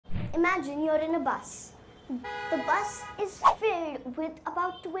Imagine you're in a bus. The bus is filled with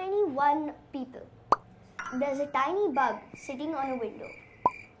about 21 people. There's a tiny bug sitting on a window.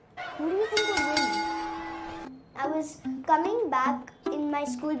 Who do you think would win? I was coming back in my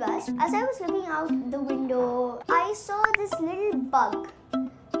school bus. As I was looking out the window, I saw this little bug.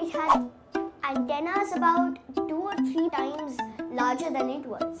 It had antennas about 2 or 3 times larger than it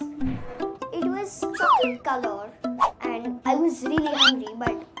was. It was chocolate color and I was really hungry,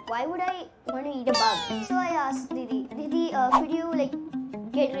 but why would I want to eat a bug? So I asked Didi, could you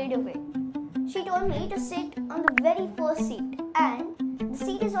get rid of it? She told me to sit on the very first seat, and the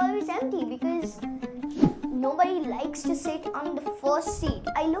seat is always empty because nobody likes to sit on the first seat.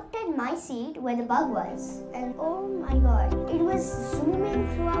 I looked at my seat where the bug was, and oh my god, it was zooming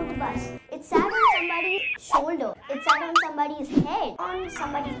throughout the bus. It sat on somebody's shoulder, it sat on somebody's head, on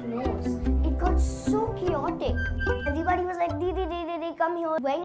somebody's nose. It got so chaotic. Everybody was like, Didi, come here. When